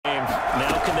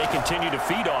continue to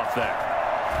feed off that.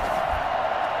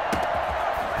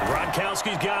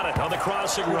 Gronkowski's got it on the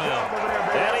crossing route.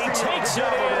 And he takes it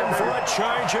in for a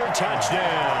Charger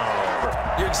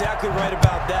touchdown. You're exactly right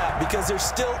about that, because there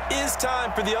still is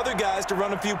time for the other guys to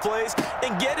run a few plays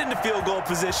and get into field goal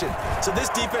position. So this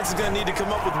defense is going to need to come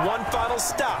up with one final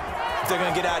stop if they're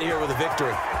going to get out of here with a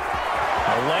victory.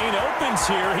 A lane opens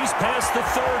here. He's past the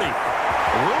 30.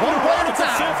 One play at a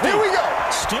time. Here we go.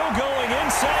 Still going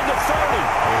inside the 30.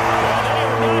 Well, they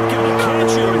are not going to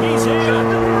catch him. He's in.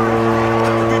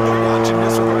 People watching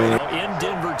this one right now. In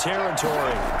Denver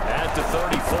territory at the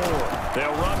 34.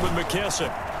 They'll run with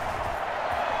McKissick.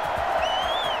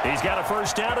 He's got a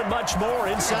first down and much more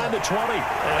inside the 20.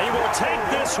 And he will take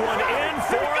this one in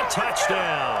for a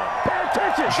touchdown.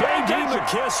 J.D.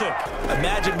 McKissick.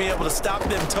 Imagine being able to stop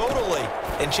them totally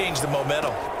and change the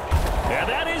momentum. And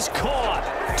that is caught.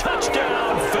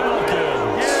 Touchdown,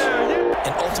 Falcons.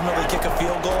 And ultimately kick a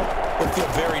field goal would feel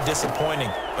very disappointing.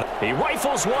 He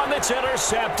rifles one that's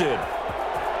intercepted.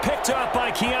 Picked up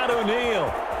by Keanu Neal.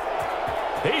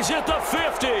 He's at the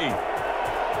 50.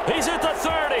 He's at the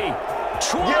 30.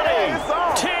 20.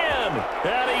 10.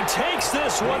 And he takes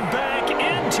this one back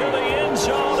into the end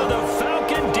zone, and the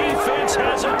Falcon defense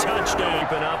has a touchdown.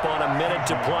 Keeping up on a minute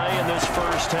to play in this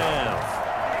first half.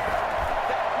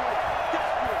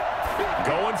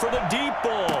 Going for the deep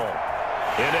ball.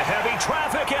 Into heavy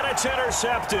traffic, and it's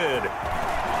intercepted.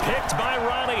 Picked by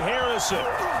Ronnie Harrison.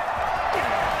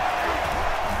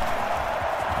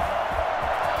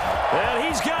 And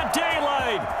he's got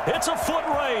daylight. It's a foot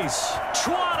race.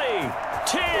 20,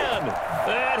 10,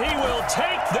 and he will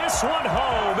take this one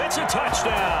home. It's a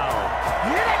touchdown.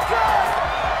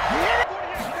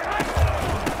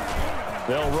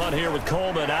 They'll run here with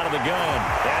Coleman out of the gun.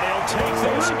 And he'll take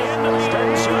this into the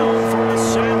end zone for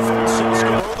San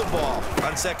Francisco. Throw the ball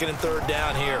on second and third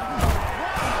down here.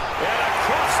 And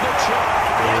across the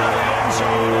chalk into the end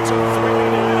zone. It's a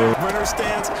 3-and-out. Runner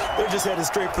stance, they're just headed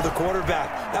straight for the quarterback.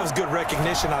 That was good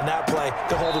recognition on that play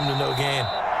to hold him to no gain.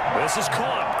 This is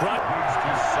caught.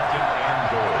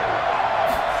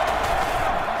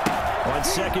 On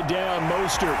second down,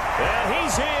 Mostert. And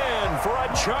he's in for a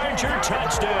Charger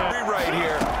touchdown. Right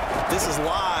here. This is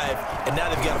live, and now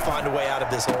they've got to find a way out of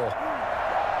this hole.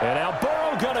 And now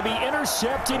Burrow going to be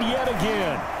intercepted yet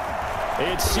again.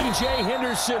 It's C.J.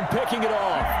 Henderson picking it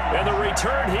off. And the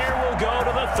return here will go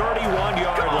to the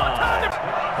 31-yard line.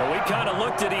 Well, we kind of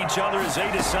looked at each other as they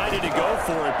decided to go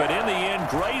for it. But in the end,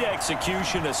 great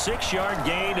execution, a 6-yard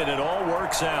gain, and it all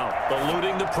works out.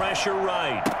 Eluding the pressure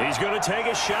right. He's going to take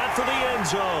a shot for the end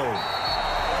zone.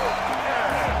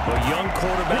 The young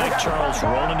quarterback, Charles,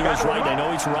 rolling to his right. I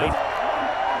know he's right.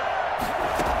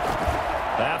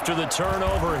 After the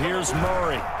turnover, here's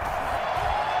Murray.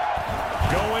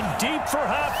 Going deep for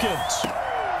Hopkins.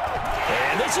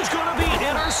 And this is going to be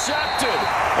intercepted.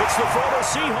 It's the former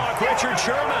Seahawk, Richard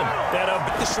Sherman. And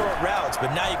the short routes,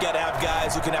 but now you got to have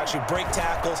guys who can actually break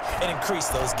tackles and increase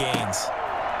those gains.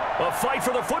 A fight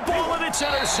for the football, and it's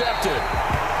intercepted.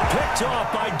 Picked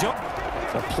off by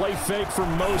a play fake from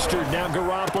Mostert. Now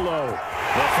Garoppolo.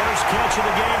 The first catch of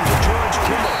the game for George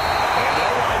Kittle. And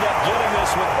they'll wind up getting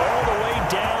this one all the way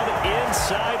down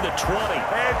inside the 20.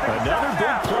 Another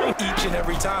big play. Each and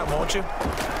every time, won't you?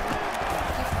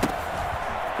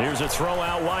 Here's a throw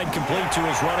out wide, complete to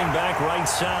his running back right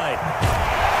side.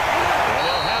 And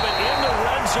they'll have it in the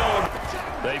red zone.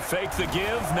 They fake the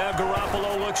give. Now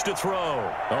Garoppolo looks to throw.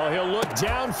 Oh, he'll look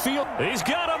downfield. He's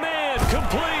got a man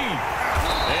complete.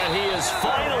 And he is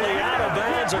finally out of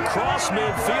bounds across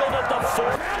midfield at the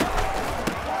 4.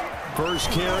 First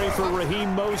carry for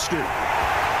Raheem Mostert.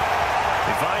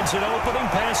 He finds an opening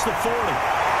past the 40.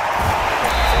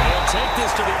 And he'll take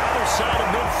this to the other side of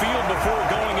midfield before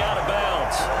going out of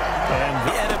bounds. And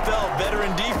the NFL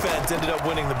veteran defense ended up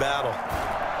winning the battle.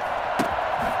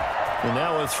 And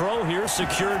now a throw here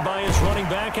secured by his running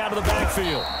back out of the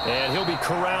backfield. And he'll be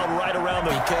corralled right around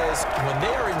the... Because when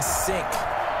they are in sync,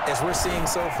 as we're seeing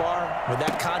so far, when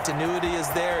that continuity is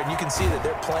there, and you can see that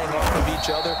they're playing off of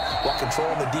each other while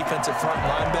controlling the defensive front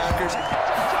linebackers.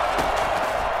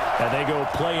 And they go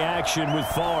play action with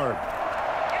Favre.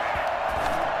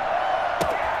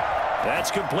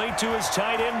 That's complete to his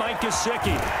tight end, Mike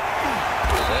Gesicki.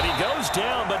 And he goes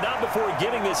down, but not before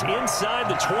getting this inside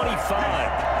the 25.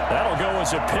 That'll go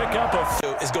as a pickup of...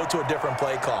 Is go to a different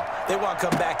play call. They want to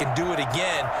come back and do it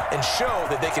again and show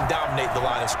that they can dominate the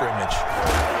line of scrimmage.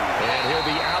 And he'll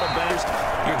be out of bounds.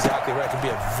 You're exactly right. It could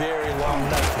be a very long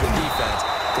night for the defense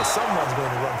because someone's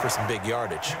going to run for some big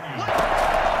yardage.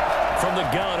 From the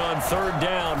gun on third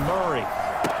down, Murray.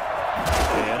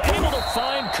 And able to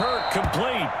find Kirk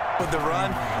complete. With the run,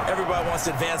 everybody wants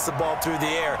to advance the ball through the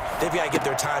air. They've got to get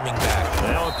their timing back.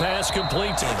 Now a pass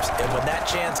complete. And when that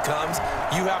chance comes,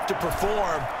 you have to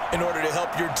perform in order to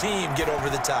help your team get over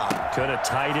the top. Could have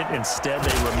tied it. Instead,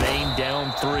 they remain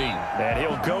down 3. And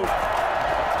he'll go.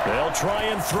 They'll try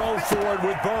and throw forward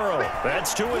with Burrow.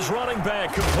 That's to his running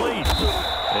back, complete.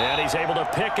 And he's able to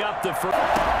pick up the first.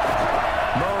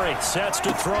 Murray sets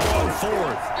to throw on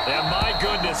 4th. And my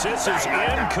goodness, this is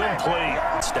incomplete.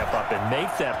 Step up and make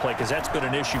that play because that's been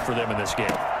an issue for them in this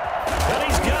game. And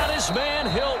he's got his man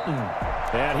Hilton.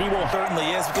 And he will.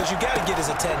 Certainly is, because you got to get his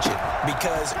attention,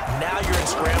 because now you're in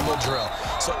scramble drill.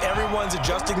 So everyone's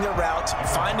adjusting their routes,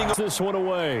 finding this one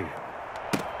away.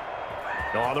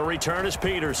 On the return is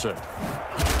Peterson.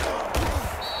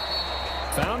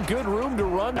 Found good room to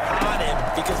run on him,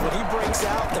 because when he breaks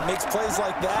out and makes plays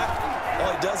like that,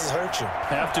 all he does is hurt you.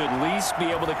 Have to at least be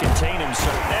able to contain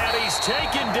himself. And he's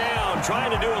taken down,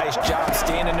 trying to do a nice job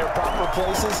staying in their proper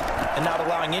places and not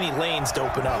allowing any lanes to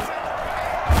open up.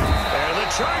 And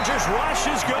the Chargers rush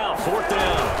is gone. 4th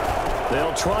down.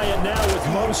 They'll try it now with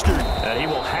Mostert. And he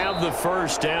will have the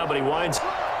first down, but he winds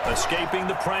escaping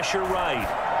the pressure right.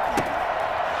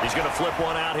 He's going to flip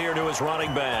one out here to his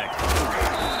running back.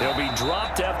 He'll be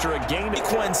dropped after a gain.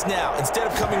 Sequence now. Instead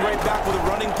of coming right back with a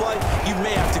running play, you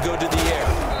may have to go to the air.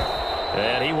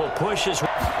 And he will push his.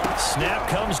 Snap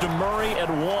comes to Murray at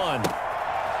 1.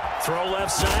 Throw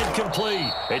left side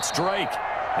complete. It's Drake.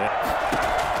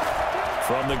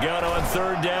 From the gun on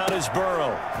 3rd down is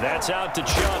Burrow. That's out to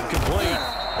Chubb, complete.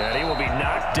 And he will be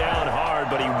knocked down hard,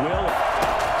 but he will.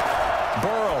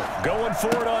 Burrow going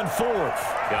for it on 4th.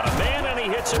 Got a man, and he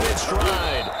hits him in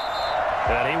stride.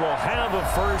 And he will have a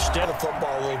first down. The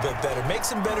football a little bit better. Make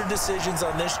some better decisions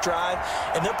on this drive,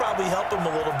 and they'll probably help him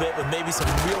a little bit with maybe some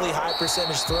really high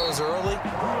percentage throws early.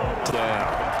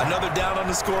 Down. Another down on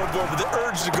the scoreboard, but the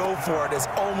urge to go for it is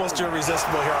almost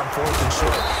irresistible here on 4th and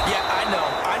short. Yeah, I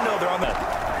know they're on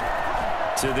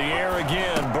that. To the air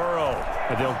again, Burrow.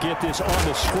 And they'll get this on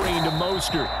the screen to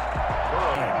Mostert.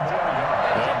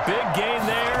 A big gain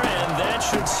there, and that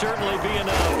should certainly be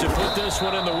enough to put this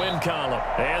one in the win column.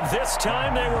 And this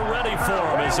time they were ready for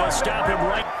him as they'll stop him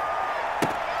right.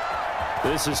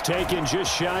 This is taken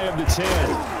just shy of the 10.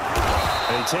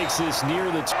 And he takes this near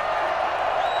the 10.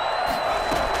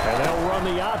 And they'll run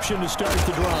the option to start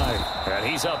the drive. And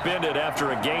he's upended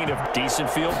after a gain of decent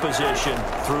field position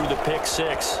through the pick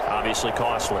 6. Obviously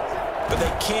costly. But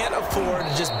they can't afford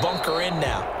to just bunker in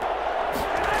now.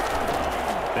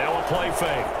 Now a play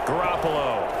fake.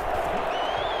 Garoppolo.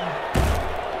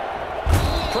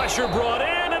 Pressure brought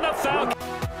in.